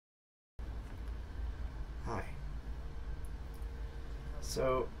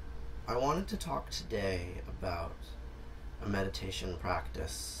So, I wanted to talk today about a meditation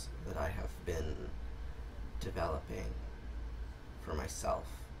practice that I have been developing for myself.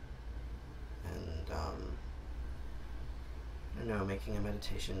 And, I don't know, making a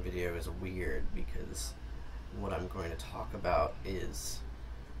meditation video is weird because what I'm going to talk about is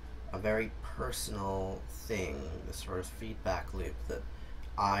a very personal thing, this sort of feedback loop that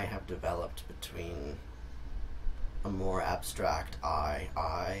I have developed between a more abstract I,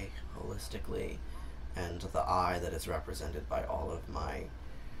 holistically, and the I that is represented by all of my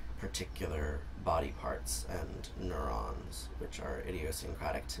particular body parts and neurons, which are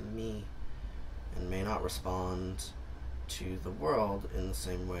idiosyncratic to me and may not respond to the world in the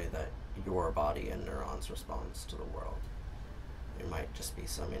same way that your body and neurons responds to the world. There might just be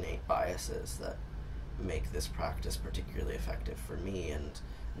some innate biases that make this practice particularly effective for me and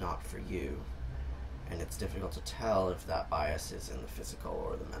not for you. And it's difficult to tell if that bias is in the physical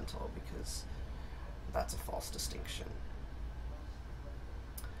or the mental, because that's a false distinction.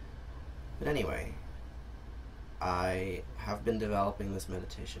 But anyway, I have been developing this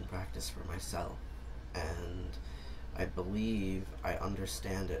meditation practice for myself, and I believe I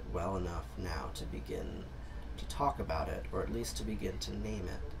understand it well enough now to begin to talk about it, or at least to begin to name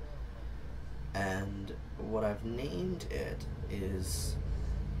it. And what I've named it is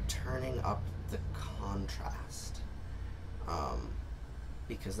turning up the contrast,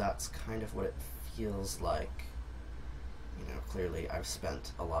 because that's kind of what it feels like. You know, clearly I've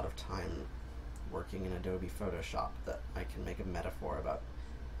spent a lot of time working in Adobe Photoshop that I can make a metaphor about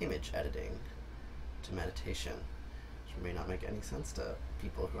image editing to meditation, which may not make any sense to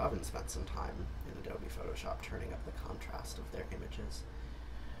people who haven't spent some time in Adobe Photoshop turning up the contrast of their images.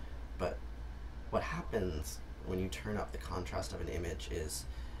 But what happens when you turn up the contrast of an image is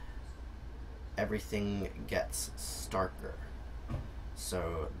everything gets starker.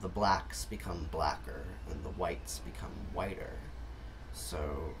 So the blacks become blacker and the whites become whiter.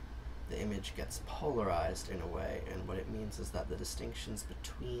 So the image gets polarized in a way, and what it means is that the distinctions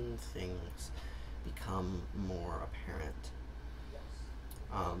between things become more apparent.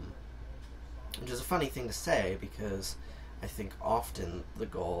 Which is a funny thing to say, because I think often the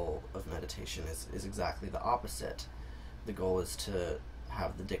goal of meditation is exactly the opposite. The goal is to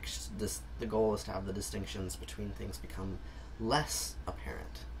have the goal is to have the distinctions between things become less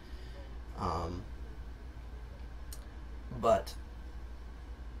apparent. But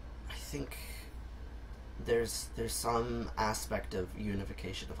I think there's some aspect of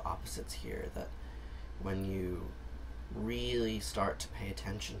unification of opposites here, that when you really start to pay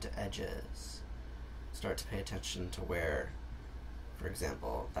attention to edges, start to pay attention to where, for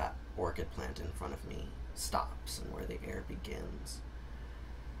example, that orchid plant in front of me stops and where the air begins.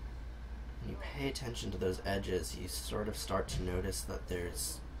 When you pay attention to those edges, you sort of start to notice that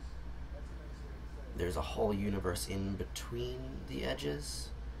there's a whole universe in between the edges,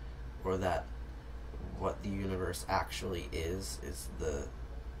 or that what the universe actually is the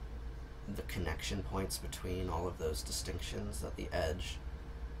connection points between all of those distinctions, that the edge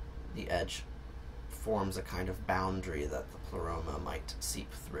forms a kind of boundary that the pleroma might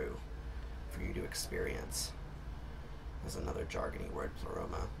seep through for you to experience. There's another jargony word,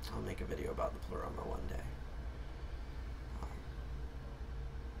 pleroma. I'll make a video about the pleroma one day.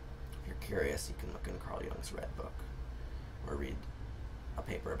 If you're curious, you can look in Carl Jung's Red Book, or read a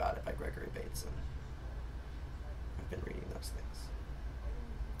paper about it by Gregory Bateson. I've been reading those things.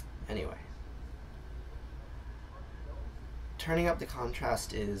 Anyway, turning up the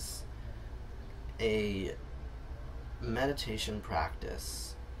contrast is a meditation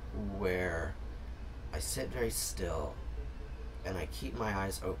practice where I sit very still and I keep my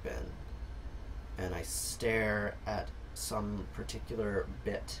eyes open and I stare at some particular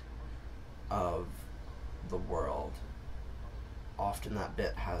bit of the world. Often that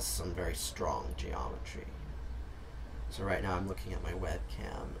bit has some very strong geometry. So right now I'm looking at my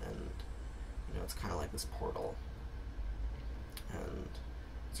webcam, and you know, it's kind of like this portal, and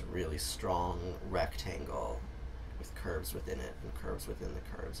it's a really strong rectangle with curves within it, and curves within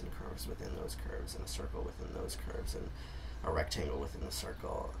the curves, and curves within those curves, and a circle within those curves, and a rectangle within the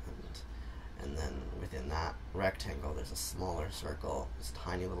circle, and then within that rectangle there's a smaller circle, this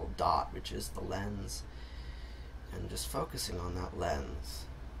tiny little dot, which is the lens, and just focusing on that lens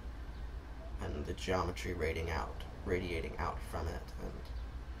and the geometry radiating out from it, and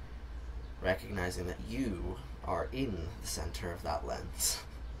recognizing that you are in the center of that lens.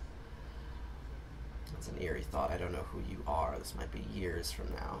 It's an eerie thought. I don't know who you are. This might be years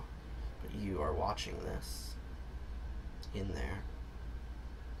from now, but you are watching this in there.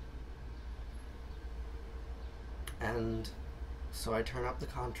 And So I turn up the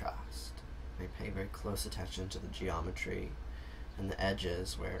contrast. I pay very close attention to the geometry and the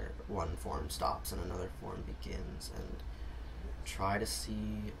edges where one form stops and another form begins, and try to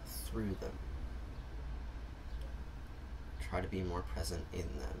see through them. Try to be more present in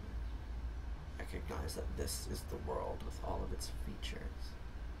them. Recognize that this is the world with all of its features.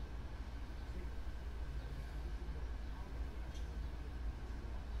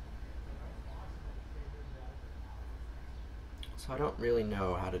 So I don't really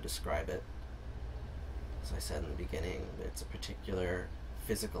know how to describe it. As I said in the beginning, it's a particular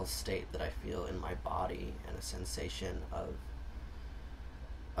physical state that I feel in my body, and a sensation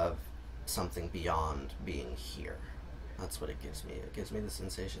of something beyond being here. That's what it gives me. It gives me the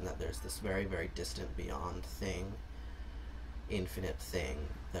sensation that there's this very, very distant beyond thing, infinite thing,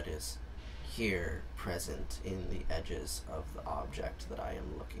 that is here, present in the edges of the object that I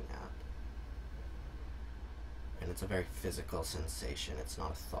am looking at. And it's a very physical sensation. It's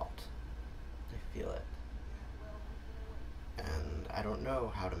not a thought. I feel it. And I don't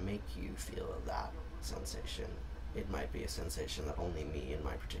know how to make you feel that sensation. It might be a sensation that only me and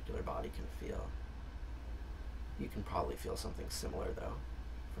my particular body can feel. You can probably feel something similar, though,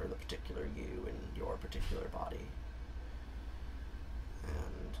 for the particular you and your particular body.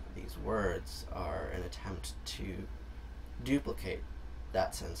 And these words are an attempt to duplicate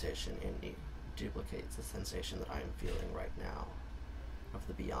that sensation in you. Duplicates the sensation that I am feeling right now of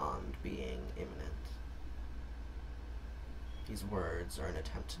the beyond being imminent. These words are an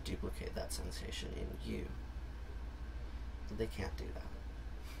attempt to duplicate that sensation in you. But they can't do that.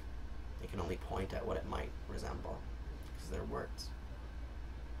 They can only point at what it might resemble, because they're words.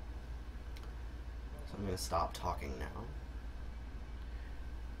 So I'm going to stop talking now.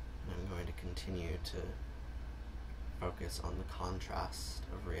 And I'm going to continue to focus on the contrast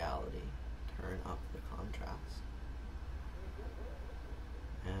of reality. Turn up the contrast.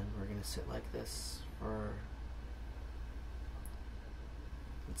 And we're going to sit like this for,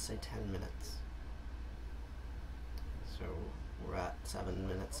 let's say, 10 minutes. So we're at 7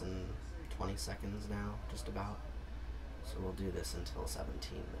 minutes and 20 seconds now, just about. So we'll do this until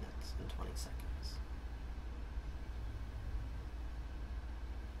 17 minutes and 20 seconds.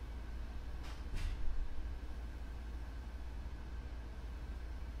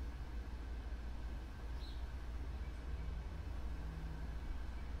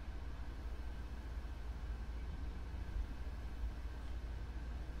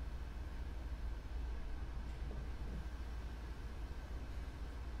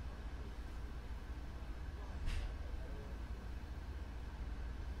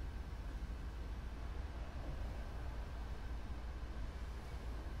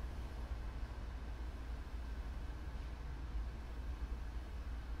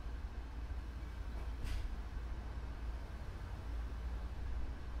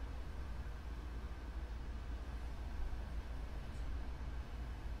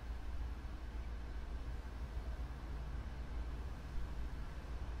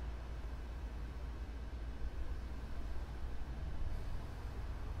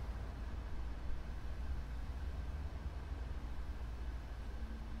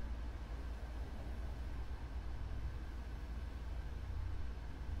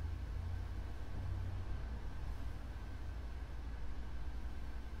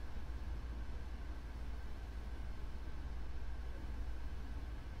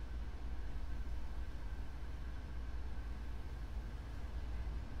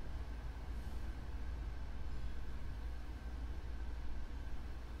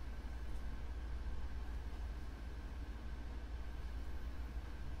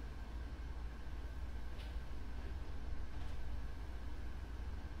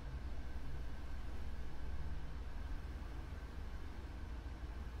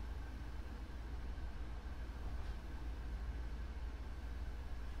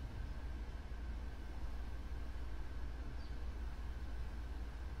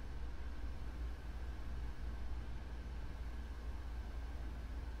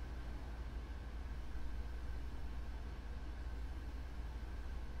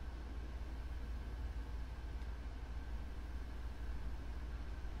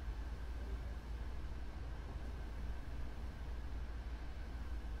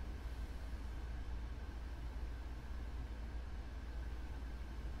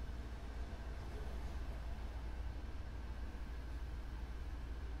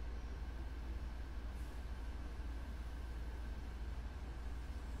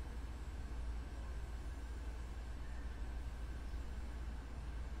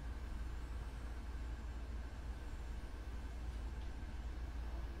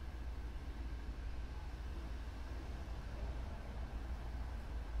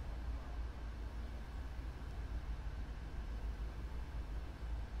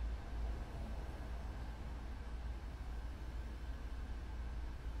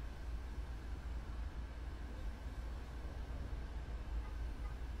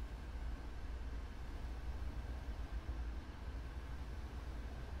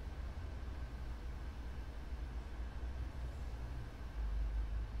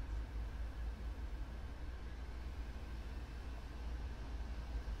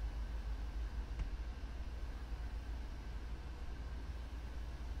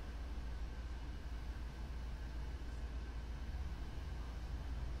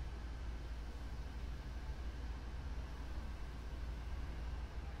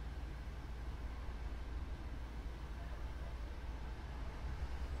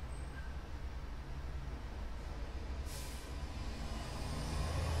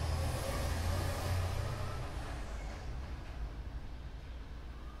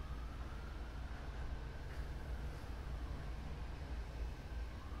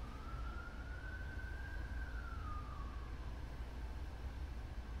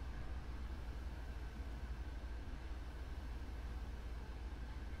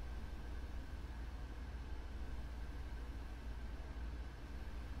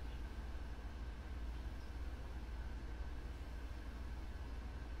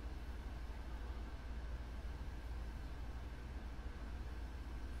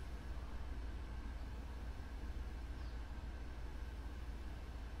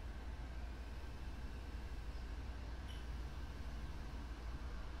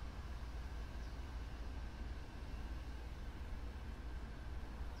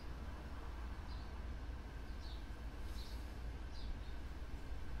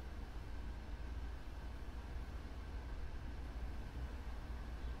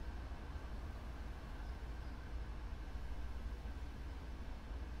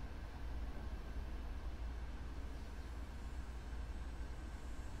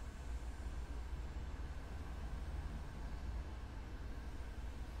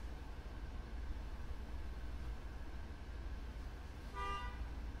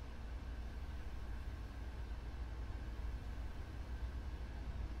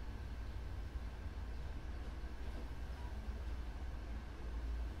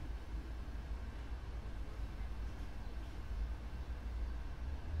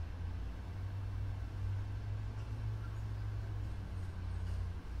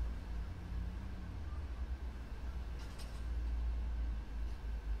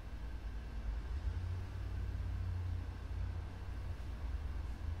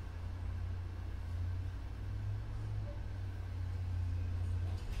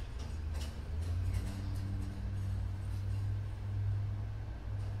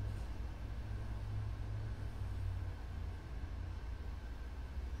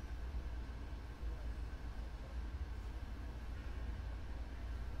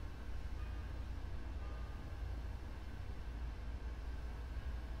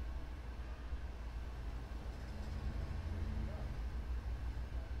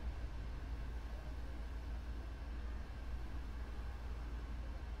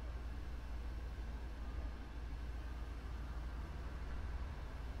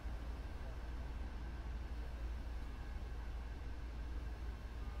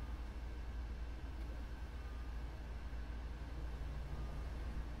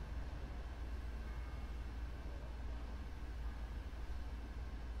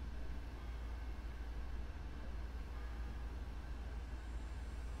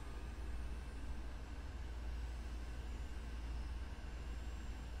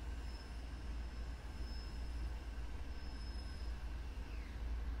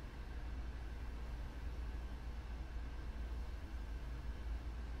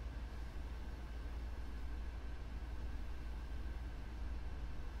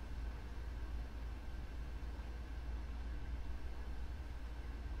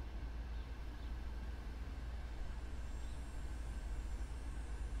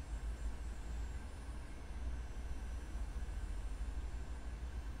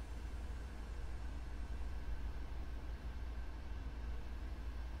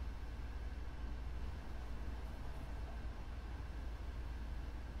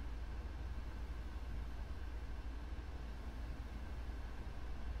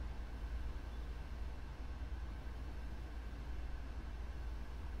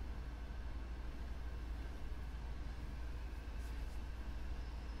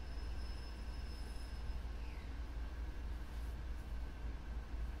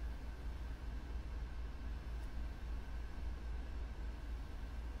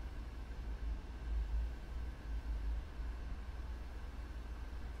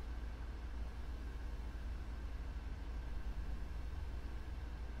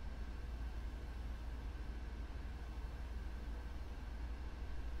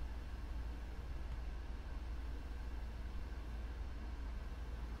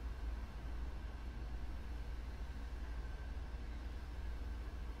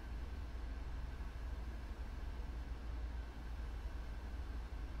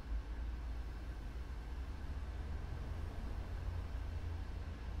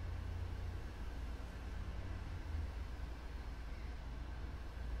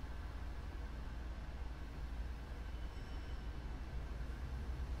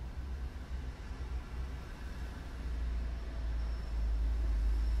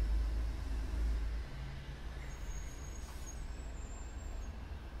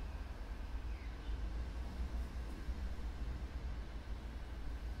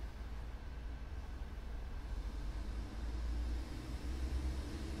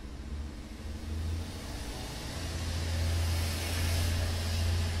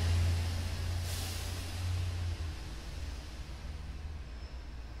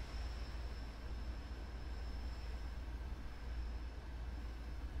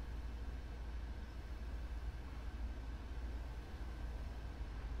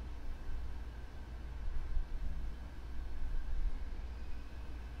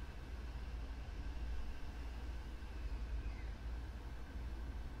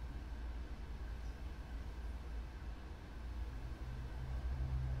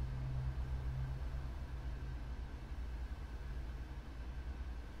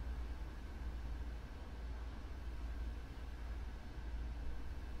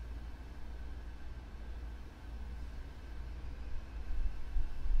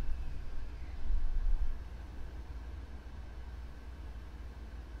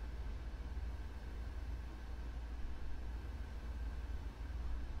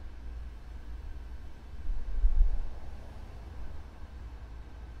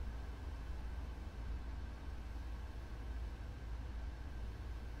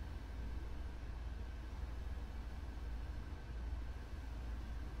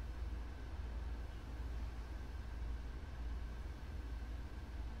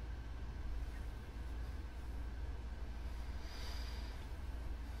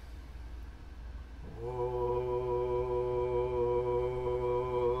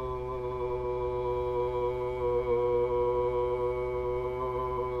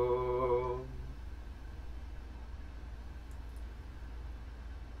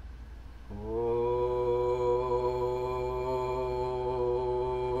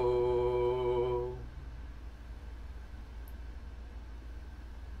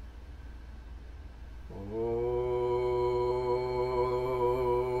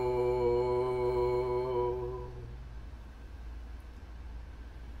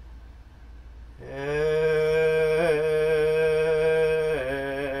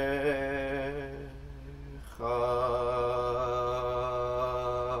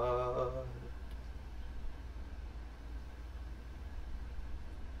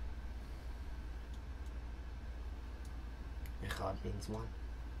 God means one.